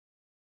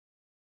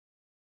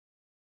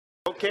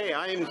Okay,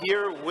 I am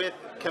here with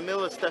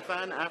Camille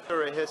Estephan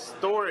after a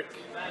historic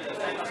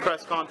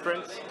press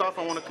conference. Tough,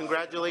 I want to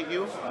congratulate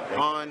you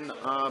on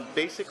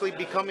basically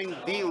becoming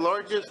the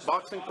largest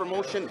boxing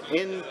promotion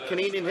in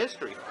Canadian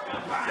history.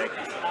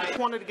 I just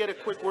wanted to get a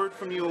quick word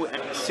from you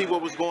and see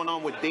what was going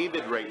on with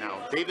David right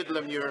now. David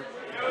Lemieux,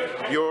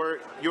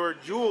 your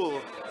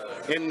jewel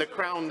in the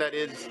crown that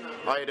is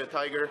Eye of the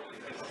Tiger.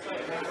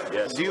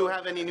 Yes. Do you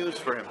have any news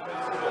for him?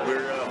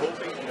 We're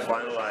hoping to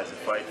finalize a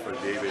fight for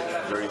David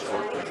very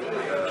shortly.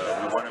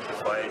 We want him to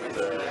fight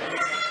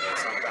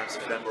sometime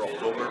September,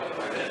 October,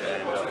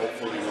 and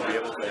hopefully we'll be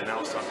able to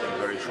announce something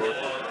very shortly.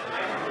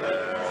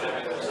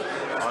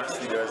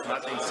 Honestly, there's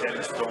nothing set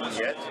in stone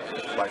yet,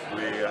 but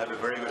we have a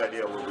very good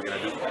idea what we're going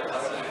to do.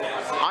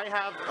 I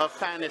have a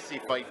fantasy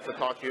fight to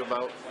talk to you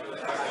about.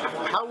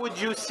 How would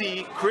you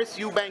see Chris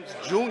Eubanks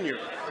Jr.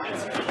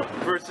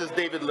 versus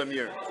David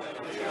Lemieux?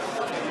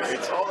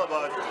 It's all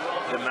about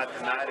the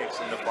mathematics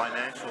and the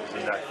financials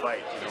in that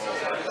fight. You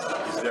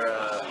know, is there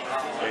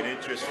an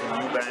interest from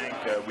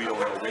Eubank? We don't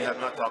know. We have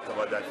not talked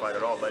about that fight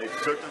at all, but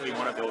it's certainly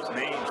one of those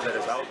names that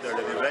is out there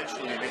that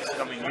eventually, in the next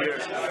coming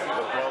years,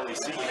 we'll probably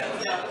see.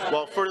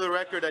 Well, for the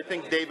record, I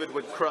think David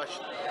would crush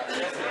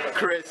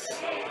Chris.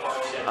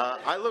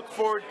 I look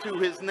forward to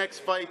his next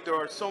fight. There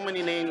are so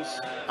many names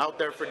out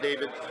there for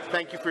David.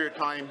 Thank you for your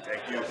time.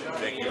 Thank you.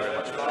 Thank you very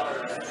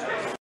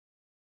much.